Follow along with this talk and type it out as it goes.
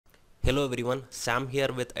Hello everyone, Sam here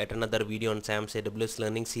with yet another video on Sam's AWS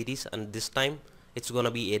learning series, and this time it's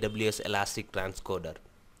gonna be AWS Elastic Transcoder.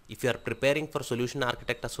 If you are preparing for Solution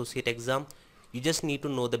Architect Associate exam, you just need to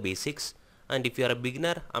know the basics, and if you are a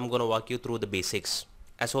beginner, I'm gonna walk you through the basics.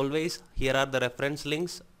 As always, here are the reference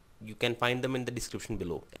links. You can find them in the description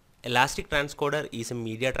below. Elastic Transcoder is a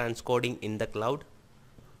media transcoding in the cloud.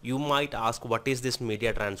 You might ask, what is this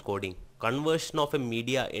media transcoding? Conversion of a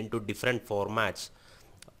media into different formats,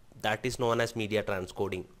 that is known as media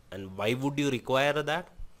transcoding. And why would you require that?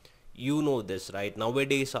 You know this, right?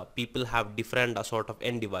 Nowadays people have different sort of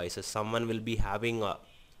end devices. Someone will be having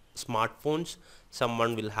smartphones,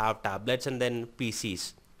 someone will have tablets, and then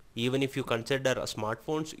PCs. Even if you consider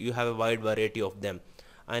smartphones, you have a wide variety of them,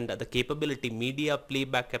 and the capability, media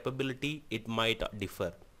playback capability, it might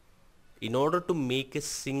differ. In order to make a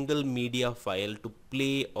single media file to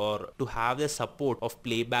play or to have the support of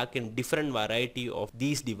playback in different variety of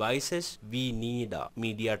these devices, we need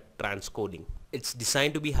media transcoding. It's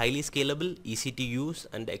designed to be highly scalable, easy to use,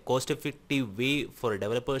 and a cost-effective way for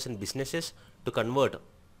developers and businesses to convert,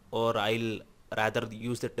 or I'll rather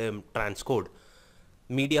use the term transcode,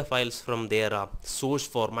 media files from their source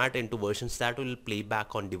format into versions that will play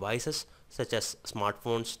back on devices such as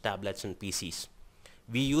smartphones, tablets, and PCs.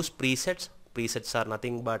 We use presets. Presets are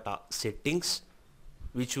nothing but settings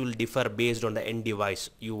which will differ based on the end device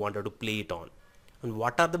you wanted to play it on. And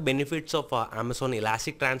what are the benefits of Amazon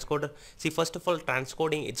Elastic Transcoder? See, first of all,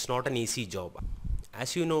 transcoding, it's not an easy job.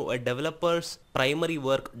 As you know, a developer's primary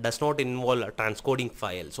work does not involve transcoding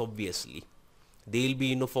files, obviously. They'll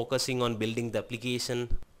be focusing on building the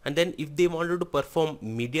application, and then if they wanted to perform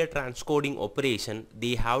media transcoding operation,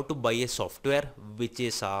 they have to buy a software which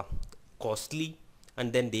is costly,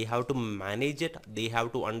 and then they have to manage it. They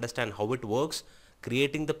have to understand how it works.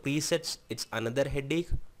 Creating the presets, it's another headache,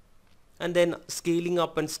 and then scaling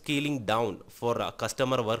up and scaling down for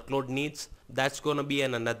customer workload needs, that's gonna be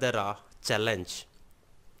another challenge.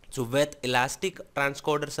 So with Elastic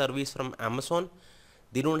Transcoder service from Amazon,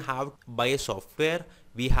 they don't have to buy a software.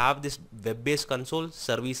 We have this web-based console,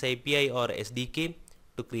 service API or SDK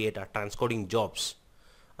to create transcoding jobs,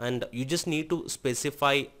 and you just need to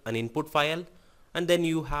specify an input file, and then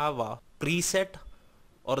you have a preset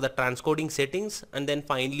or the transcoding settings, and then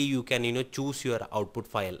finally you can choose your output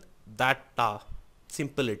file. That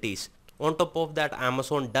simple it is. On top of that,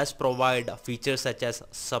 Amazon does provide features such as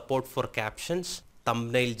support for captions,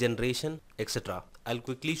 thumbnail generation, etc. I'll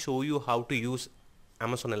quickly show you how to use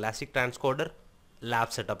Amazon Elastic Transcoder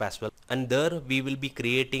lab setup as well, and there we will be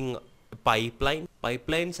creating a pipeline.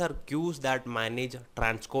 Pipelines are queues that manage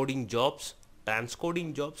transcoding jobs. That's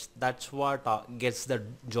what gets the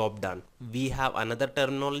job done. We have another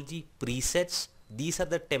terminology, presets. These are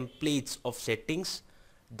the templates of settings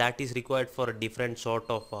that is required for different sort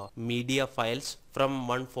of media files from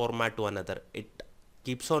one format to another. It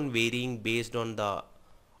keeps on varying based on the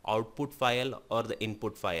output file or the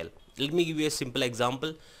input file. Let me give you a simple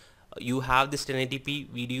example. You have this 1080p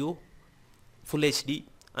video full HD,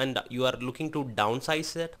 and you are looking to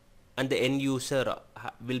downsize it, and the end user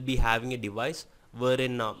will be having a device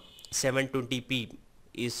wherein 720p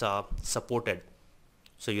is supported.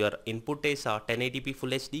 So your input is 1080p full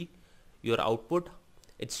HD, your output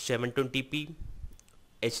it's 720p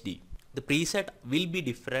HD. The preset will be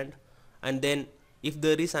different, and then if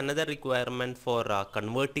there is another requirement for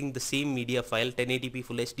converting the same media file 1080p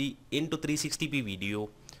full HD into 360p video,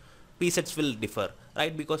 presets will differ,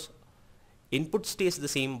 right? Because input stays the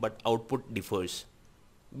same but output differs.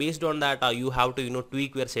 Based on that, you have to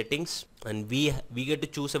tweak your settings, and we get to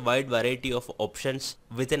choose a wide variety of options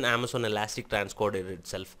within Amazon Elastic Transcoder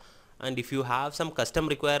itself. And if you have some custom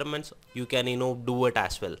requirements, you can do it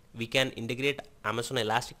as well. We can integrate Amazon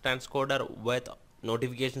Elastic Transcoder with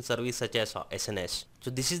notification service such as SNS. So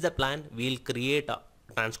this is the plan. We'll create a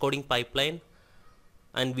transcoding pipeline,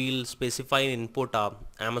 and we'll specify input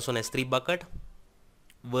Amazon S3 bucket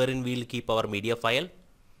wherein we'll keep our media file,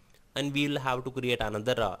 and we'll have to create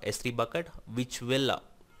another S3 bucket which will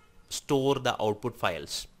store the output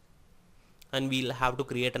files, and we'll have to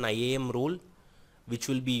create an IAM rule which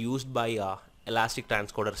will be used by Elastic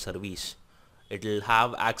Transcoder service. It will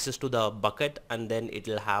have access to the bucket, and then it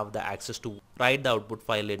will have the access to write the output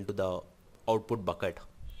file into the output bucket.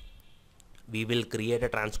 We will create a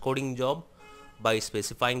transcoding job by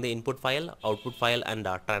specifying the input file, output file, and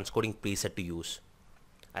transcoding preset to use.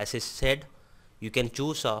 As I said, you can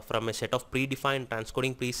choose from a set of predefined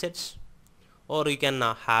transcoding presets, or you can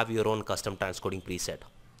have your own custom transcoding preset.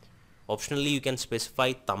 Optionally, you can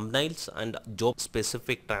specify thumbnails and job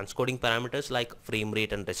specific transcoding parameters like frame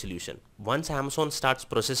rate and resolution. Once Amazon starts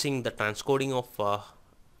processing the transcoding of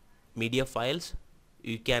media files.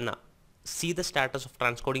 You can see the status of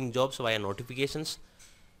transcoding jobs via notifications.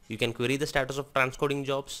 You can query the status of transcoding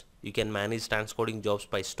jobs. You can manage transcoding jobs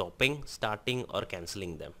by stopping, starting, or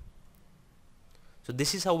cancelling them. So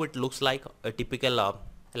this is how it looks like a typical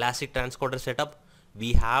Elastic Transcoder setup.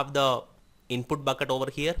 We have the input bucket over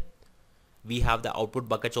here. We have the output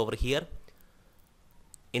buckets over here.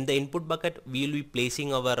 In the input bucket, we will be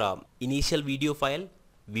placing our initial video file.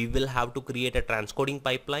 We will have to create a transcoding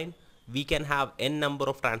pipeline. We can have n number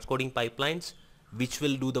of transcoding pipelines which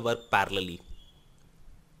will do the work parallelly.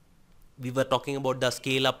 We were talking about the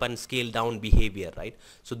scale up and scale down behavior, right?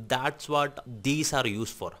 So that's what these are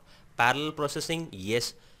used for. Parallel processing,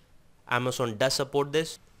 yes, Amazon does support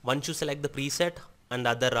this. Once you select the preset and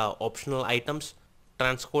other optional items,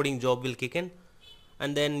 transcoding job will kick in,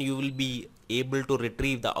 and then you will be able to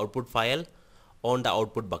retrieve the output file on the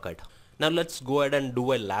output bucket. Now let's go ahead and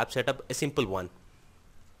do a lab setup, a simple one.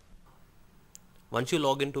 Once you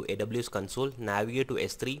log into AWS console, navigate to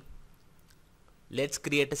S3. Let's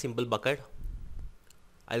create a simple bucket.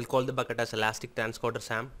 I'll call the bucket as Elastic Transcoder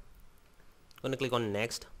SAM. Gonna click on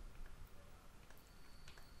next.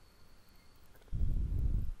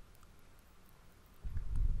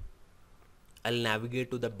 I'll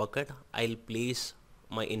navigate to the bucket. I'll place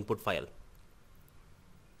my input file.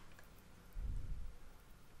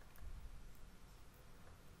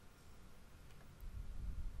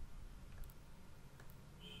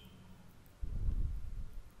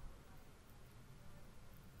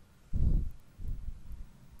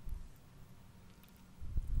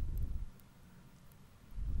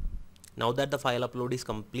 Now that the file upload is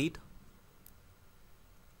complete,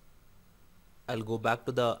 I'll go back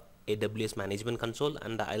to the AWS management console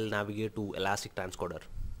and I'll navigate to Elastic Transcoder.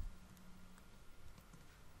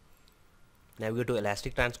 Navigate to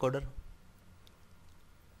Elastic Transcoder.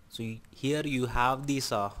 So here you have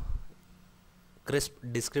this crisp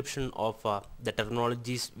description of the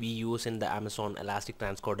terminologies we use in the Amazon Elastic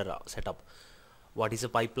Transcoder setup. What is a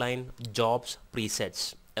pipeline, jobs,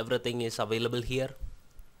 presets, everything is available here.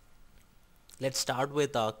 Let's start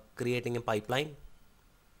with creating a pipeline.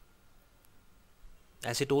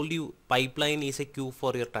 As I told you, pipeline is a queue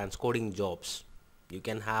for your transcoding jobs. You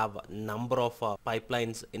can have a number of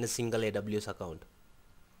pipelines in a single AWS account.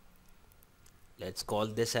 Let's call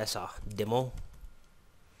this as a demo.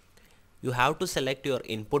 You have to select your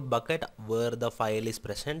input bucket where the file is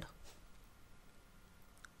present.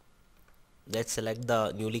 Let's select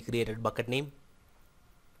the newly created bucket name.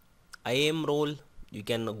 IAM role, you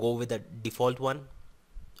can go with the default one,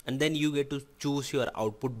 and then you get to choose your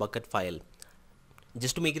output bucket file.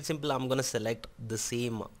 Just to make it simple, I'm gonna select the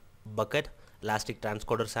same bucket, Elastic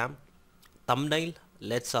Transcoder SAM. Thumbnail,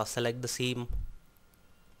 let's select the same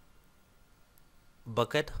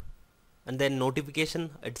bucket, and then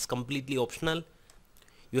notification, it's completely optional.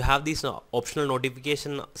 You have this optional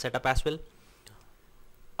notification setup as well.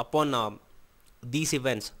 Upon these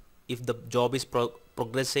events, if the job is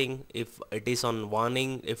progressing, if it is on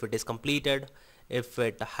warning, if it is completed, if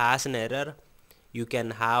it has an error, you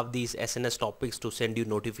can have these SNS topics to send you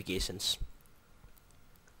notifications.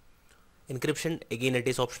 Encryption, again it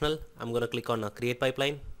is optional. I'm gonna click on create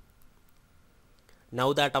pipeline.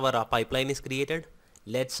 Now that our pipeline is created,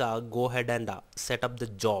 let's go ahead and set up the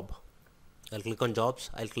job. I'll click on jobs.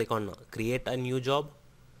 I'll click on create a new job.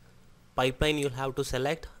 Pipeline, you'll have to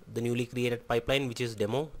select the newly created pipeline, which is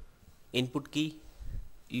demo. Input key,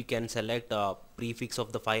 you can select a prefix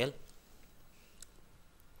of the file.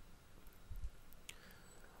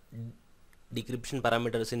 Decryption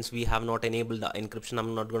parameter, since we have not enabled the encryption,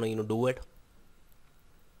 I'm not going to do it.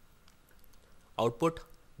 Output,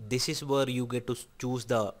 this is where you get to choose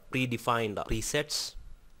the predefined presets.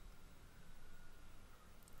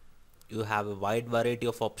 You have a wide variety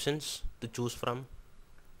of options to choose from.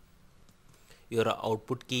 Your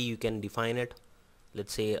output key, you can define it.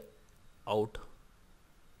 Let's say out.mp4.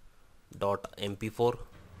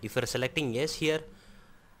 If you're selecting yes here,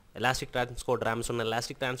 Elastic Transcoder, Amazon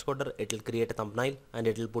Elastic Transcoder, it will create a thumbnail and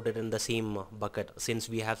it will put it in the same bucket, since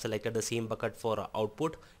we have selected the same bucket for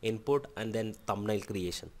output, input, and then thumbnail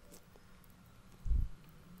creation.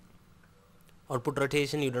 Output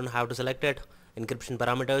rotation, you don't have to select it. Encryption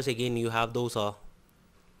parameters, again you have those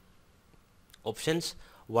options.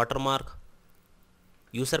 Watermark,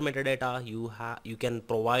 user metadata, you can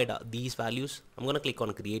provide these values. I'm gonna click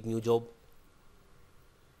on create new job.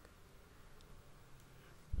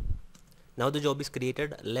 Now the job is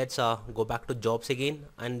created. Let's go back to jobs again,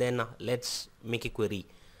 and then let's make a query.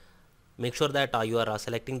 Make sure that you are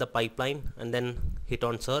selecting the pipeline and then hit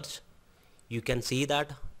on search. You can see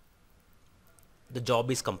that the job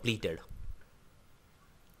is completed.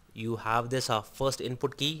 you have this first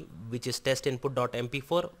input key, which is test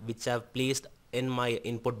input.mp4, which I've placed in my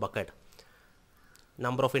input bucket.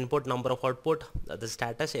 Number of input, number of output, the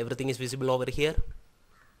status, everything is visible over here.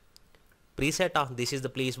 Preset, this is the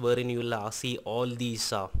place wherein you will see all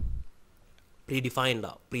these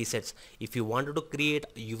predefined presets. If you wanted to create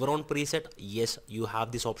your own preset, yes, you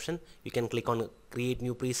have this option. You can click on create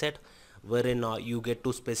new preset, wherein you get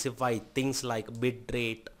to specify things like bit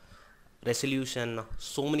rate, resolution,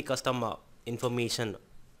 so many custom information.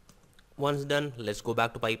 Once done, let's go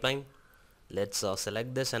back to pipeline. Let's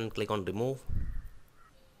select this and click on remove.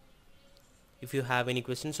 If you have any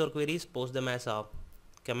questions or queries, post them as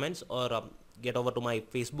comments or get over to my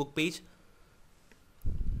Facebook page.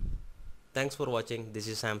 Thanks for watching. This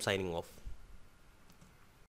is Sam signing off.